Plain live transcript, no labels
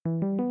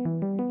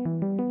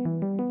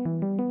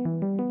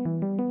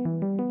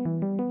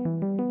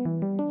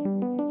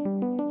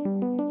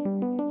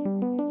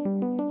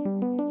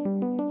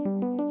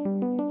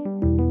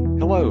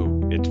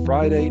It's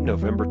Friday,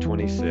 November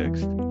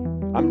 26th.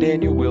 I'm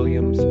Daniel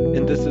Williams,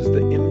 and this is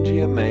the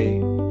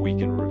MGMA Week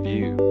in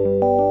Review,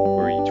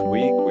 where each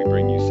week we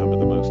bring you some of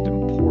the most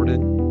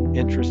important,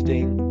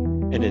 interesting,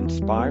 and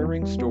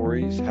inspiring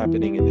stories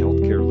happening in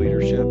healthcare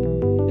leadership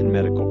and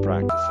medical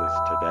practices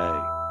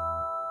today.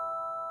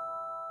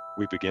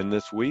 We begin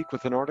this week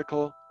with an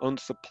article on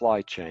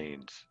supply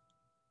chains.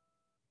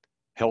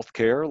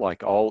 Healthcare,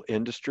 like all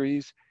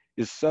industries,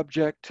 is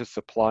subject to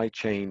supply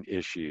chain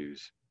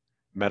issues.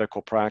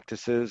 Medical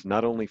practices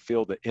not only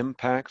feel the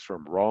impacts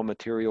from raw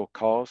material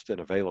cost and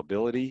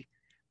availability,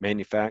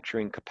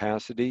 manufacturing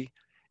capacity,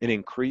 and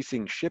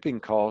increasing shipping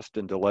cost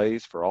and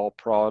delays for all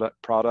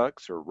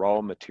products or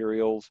raw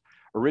materials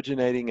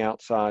originating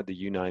outside the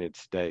United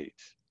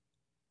States.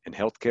 And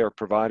healthcare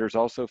providers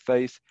also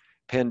face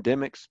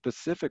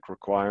pandemic-specific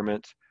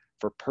requirements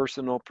for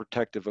personal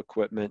protective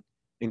equipment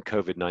and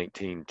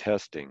COVID-19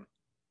 testing.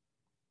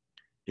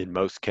 In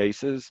most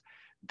cases,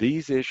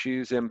 these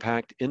issues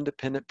impact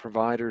independent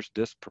providers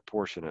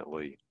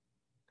disproportionately.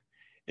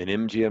 An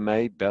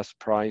MGMA Best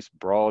Price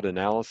Broad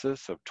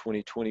Analysis of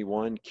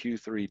 2021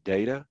 Q3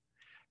 data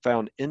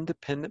found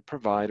independent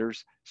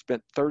providers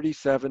spent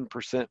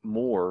 37%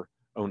 more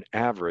on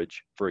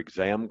average for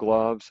exam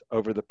gloves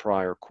over the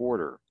prior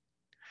quarter.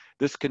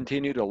 This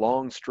continued a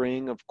long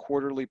string of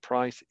quarterly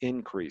price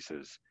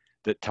increases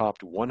that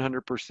topped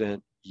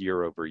 100%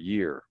 year over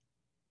year.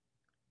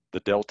 The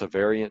Delta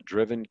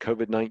variant-driven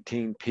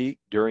COVID-19 peak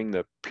during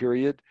the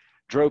period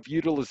drove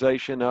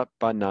utilization up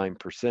by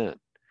 9%,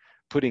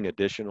 putting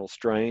additional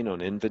strain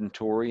on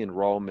inventory and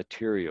raw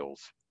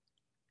materials.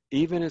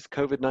 Even as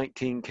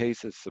COVID-19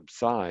 cases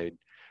subside,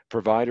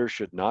 providers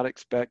should not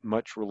expect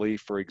much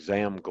relief for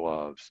exam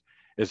gloves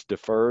as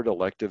deferred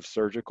elective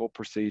surgical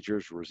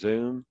procedures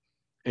resume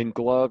and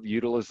glove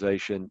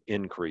utilization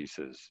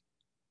increases.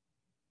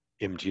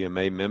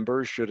 MGMA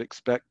members should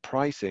expect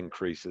price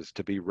increases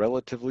to be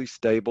relatively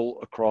stable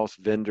across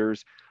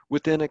vendors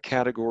within a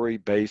category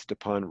based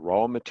upon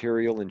raw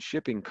material and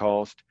shipping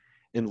cost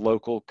in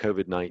local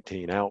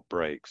COVID-19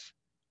 outbreaks.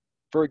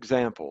 For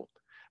example,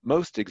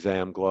 most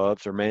exam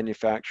gloves are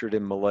manufactured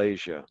in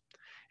Malaysia,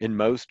 and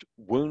most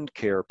wound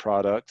care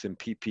products and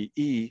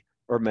PPE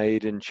are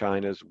made in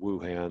China's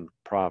Wuhan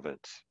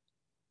province.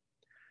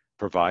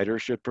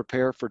 Providers should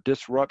prepare for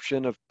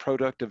disruption of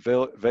product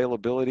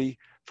availability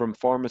from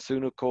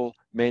pharmaceutical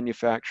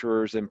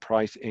manufacturers and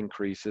price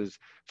increases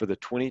for the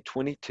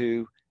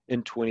 2022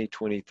 and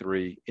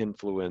 2023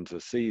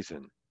 influenza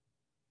season.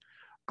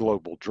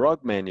 Global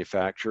drug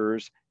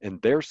manufacturers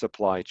and their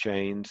supply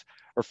chains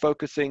are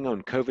focusing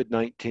on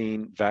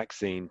COVID-19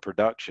 vaccine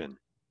production.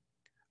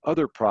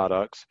 Other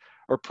products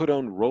are put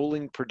on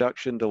rolling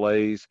production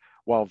delays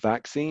while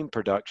vaccine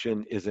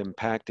production is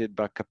impacted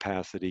by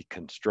capacity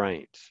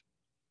constraints.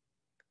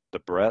 The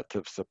breadth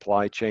of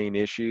supply chain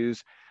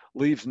issues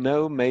leaves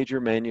no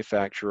major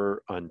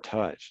manufacturer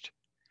untouched.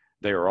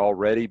 They are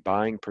already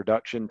buying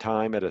production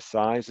time at a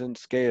size and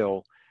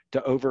scale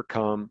to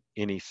overcome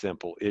any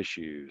simple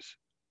issues.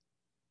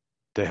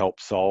 To help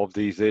solve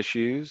these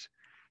issues,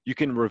 you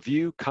can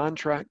review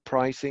contract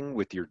pricing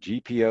with your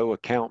GPO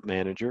account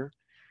manager,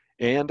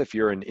 and if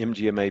you're an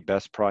MGMA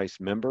Best Price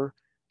member,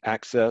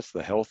 access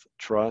the Health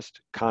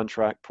Trust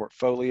contract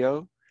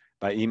portfolio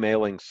by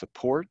emailing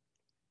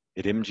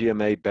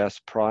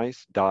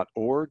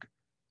support@mgmabestprice.org,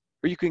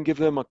 or you can give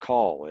them a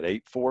call at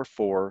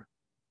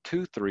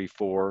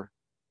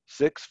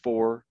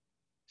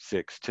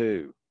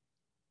 844-234-6462.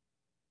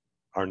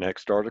 Our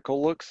next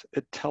article looks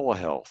at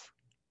telehealth.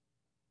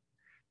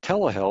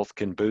 Telehealth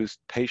can boost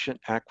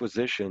patient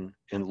acquisition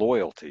and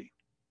loyalty.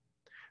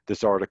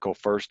 This article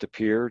first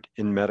appeared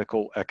in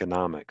Medical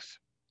Economics.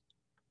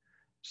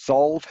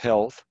 Solve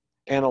Health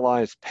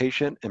analyzed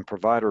patient and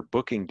provider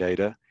booking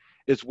data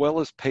as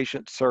well as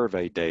patient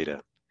survey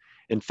data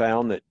and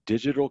found that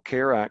digital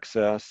care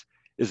access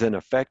is an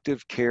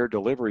effective care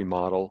delivery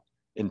model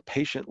and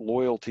patient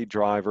loyalty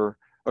driver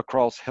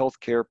across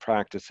healthcare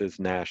practices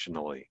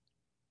nationally.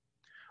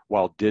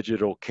 While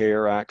digital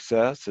care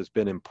access has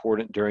been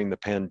important during the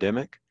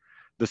pandemic,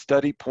 the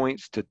study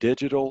points to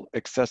digital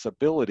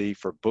accessibility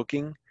for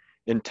booking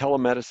and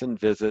telemedicine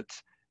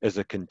visits as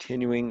a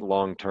continuing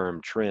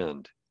long-term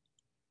trend.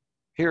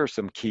 Here are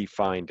some key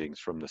findings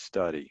from the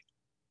study.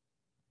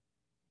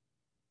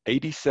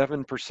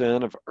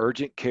 87% of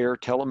urgent care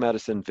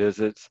telemedicine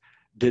visits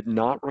did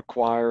not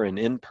require an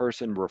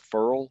in-person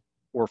referral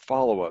or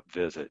follow-up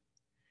visit,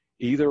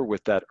 either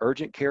with that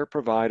urgent care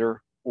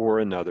provider or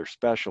another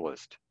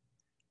specialist.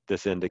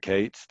 This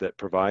indicates that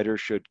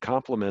providers should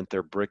complement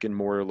their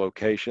brick-and-mortar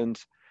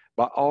locations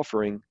by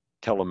offering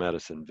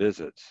telemedicine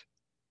visits.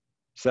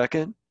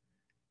 Second,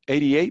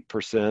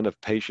 88%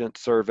 of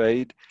patients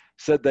surveyed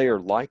said they are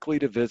likely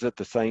to visit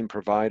the same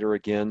provider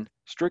again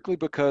strictly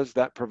because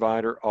that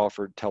provider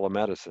offered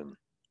telemedicine.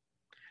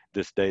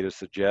 This data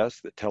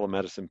suggests that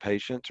telemedicine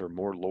patients are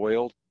more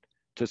loyal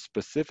to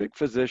specific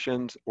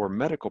physicians or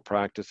medical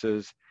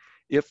practices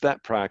if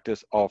that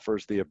practice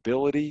offers the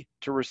ability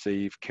to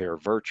receive care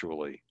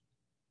virtually.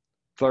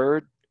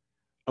 Third,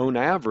 on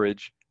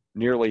average,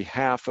 Nearly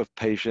half of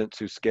patients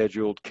who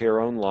scheduled care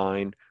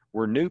online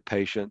were new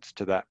patients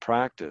to that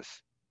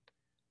practice.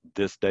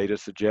 This data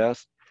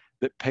suggests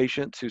that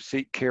patients who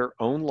seek care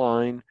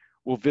online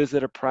will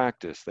visit a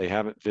practice they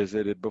haven't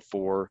visited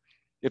before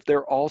if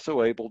they're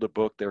also able to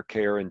book their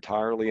care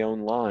entirely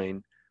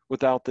online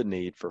without the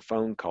need for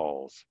phone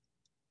calls.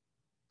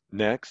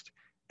 Next,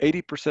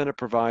 80% of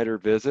provider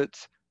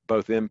visits,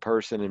 both in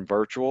person and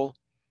virtual,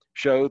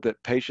 show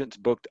that patients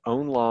booked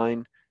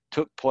online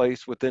took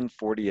place within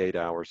 48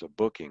 hours of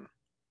booking.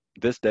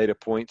 This data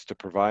points to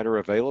provider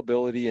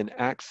availability and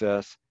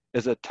access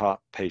as a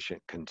top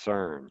patient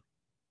concern.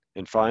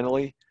 And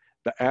finally,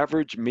 the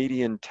average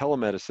median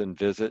telemedicine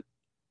visit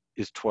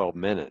is 12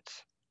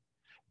 minutes.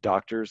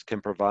 Doctors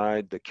can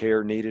provide the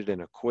care needed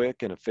in a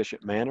quick and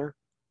efficient manner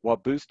while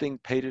boosting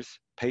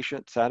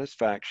patient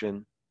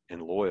satisfaction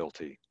and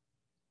loyalty.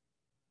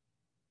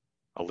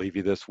 I'll leave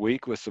you this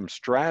week with some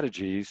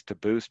strategies to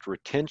boost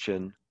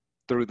retention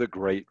through the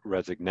Great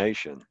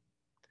Resignation.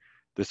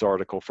 This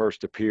article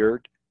first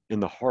appeared in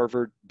the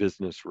Harvard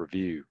Business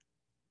Review.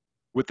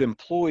 With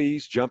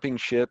employees jumping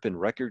ship in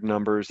record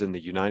numbers in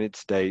the United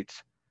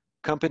States,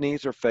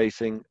 companies are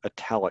facing a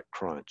talent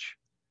crunch.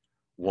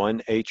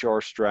 One HR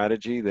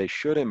strategy they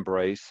should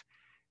embrace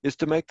is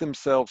to make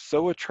themselves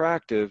so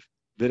attractive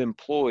that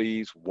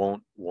employees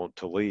won't want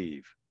to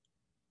leave.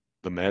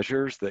 The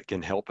measures that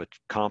can help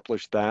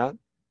accomplish that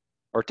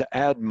are to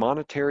add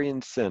monetary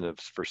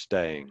incentives for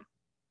staying.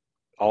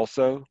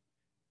 Also,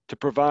 to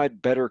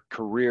provide better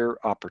career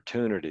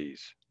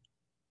opportunities.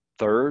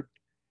 Third,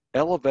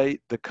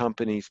 elevate the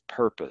company's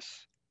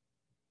purpose.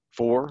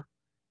 4,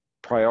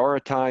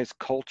 prioritize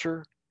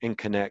culture and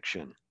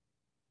connection.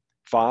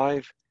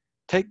 5,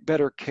 take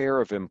better care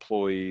of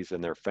employees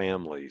and their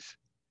families.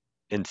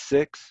 And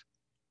 6,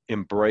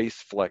 embrace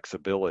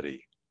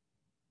flexibility.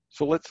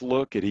 So let's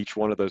look at each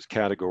one of those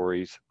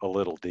categories a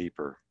little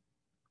deeper.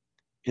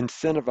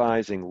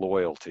 Incentivizing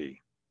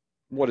loyalty.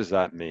 What does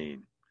that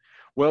mean?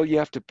 Well, you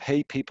have to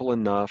pay people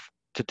enough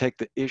to take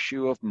the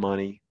issue of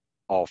money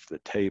off the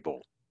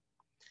table.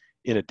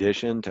 In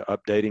addition to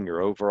updating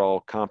your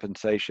overall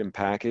compensation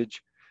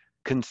package,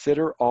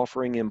 consider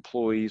offering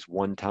employees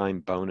one-time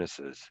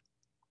bonuses,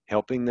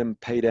 helping them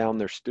pay down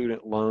their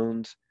student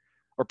loans,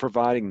 or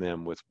providing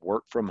them with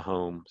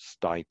work-from-home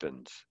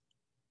stipends.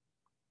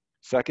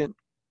 Second,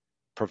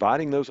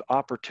 providing those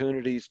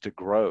opportunities to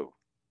grow.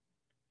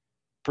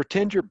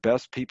 Pretend your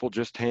best people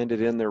just handed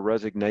in their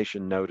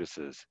resignation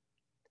notices.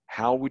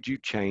 How would you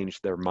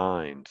change their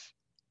minds?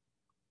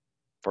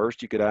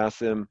 First, you could ask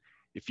them,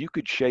 if you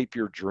could shape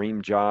your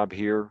dream job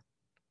here,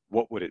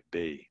 what would it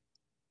be?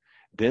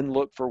 Then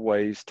look for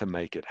ways to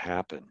make it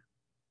happen.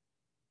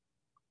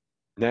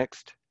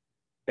 Next,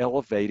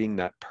 elevating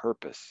that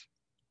purpose.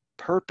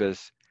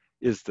 Purpose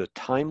is the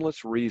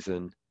timeless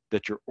reason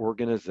that your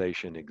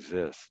organization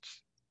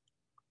exists.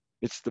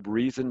 It's the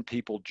reason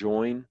people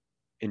join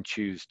and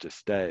choose to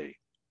stay.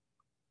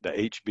 The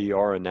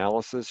HBR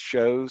analysis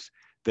shows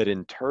that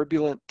in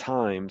turbulent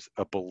times,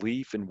 a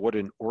belief in what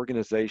an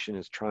organization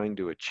is trying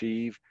to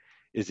achieve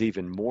is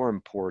even more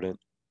important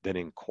than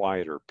in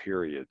quieter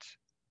periods.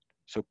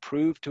 So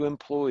prove to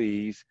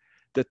employees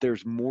that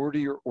there's more to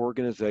your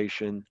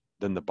organization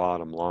than the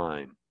bottom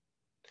line.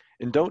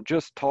 And don't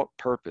just talk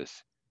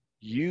purpose,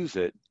 use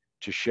it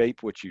to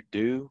shape what you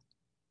do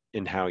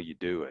and how you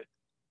do it.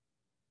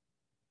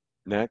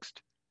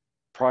 Next,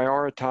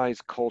 prioritize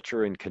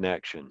culture and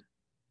connection.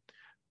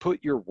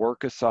 Put your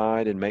work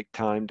aside and make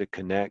time to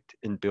connect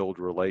and build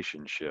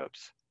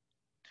relationships.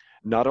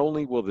 Not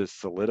only will this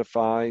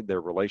solidify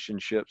their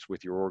relationships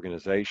with your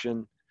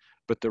organization,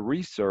 but the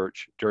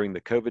research during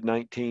the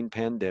COVID-19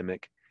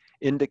 pandemic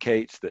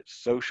indicates that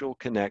social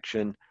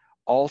connection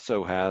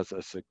also has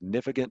a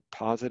significant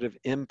positive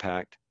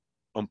impact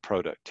on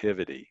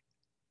productivity.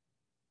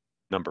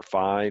 Number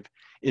 5,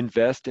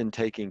 invest in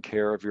taking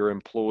care of your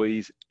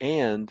employees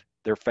and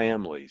their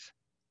families.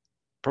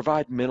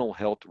 Provide mental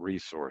health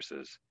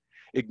resources.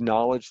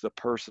 Acknowledge the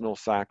personal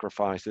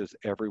sacrifices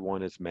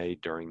everyone has made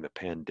during the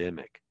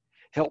pandemic.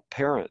 Help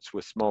parents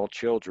with small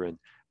children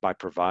by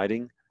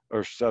providing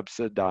or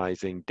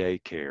subsidizing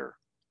daycare.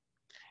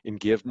 And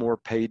give more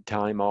paid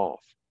time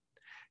off.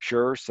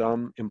 Sure,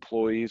 some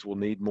employees will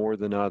need more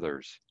than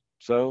others,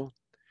 so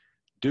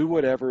do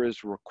whatever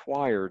is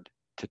required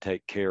to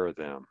take care of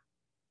them.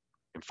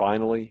 And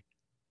finally,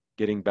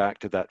 getting back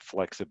to that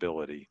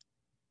flexibility.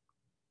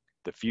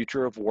 The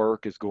future of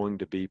work is going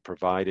to be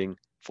providing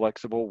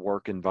flexible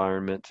work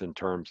environments in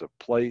terms of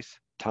place,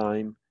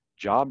 time,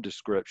 job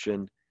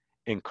description,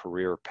 and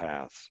career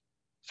paths.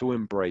 So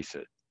embrace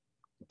it.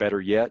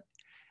 Better yet,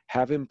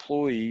 have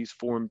employees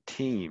form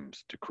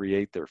teams to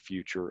create their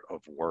future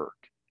of work.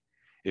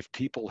 If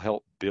people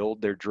help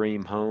build their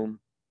dream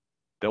home,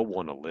 they'll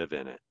want to live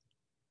in it.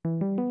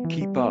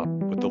 Keep up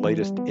with the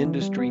latest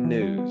industry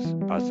news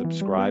by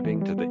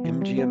subscribing to the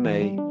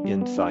MGMA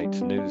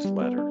Insights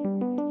newsletter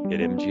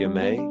at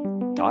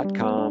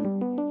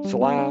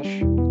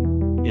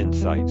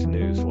mgma.com/insights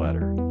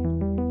newsletter.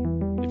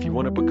 If you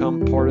want to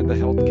become part of the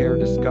healthcare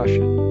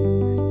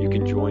discussion, You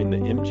can join the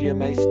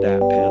MGMA Stat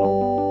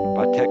Panel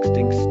by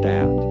texting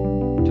STAT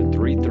to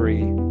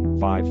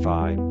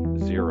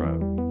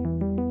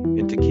 33550.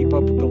 And to keep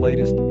up with the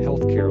latest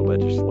healthcare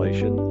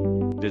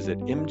legislation, visit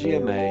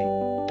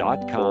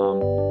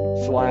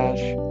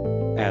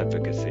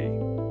mgma.com/advocacy.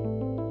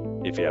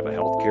 If you have a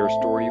healthcare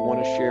story you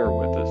want to share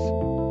with us,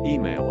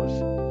 email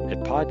us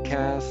at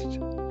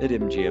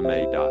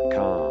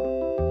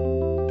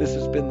podcast@mgma.com. This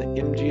has been the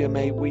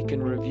MGMA Week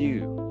in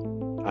Review.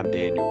 I'm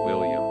Daniel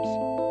Williams.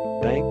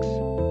 Thanks,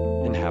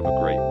 and have a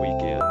great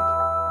weekend.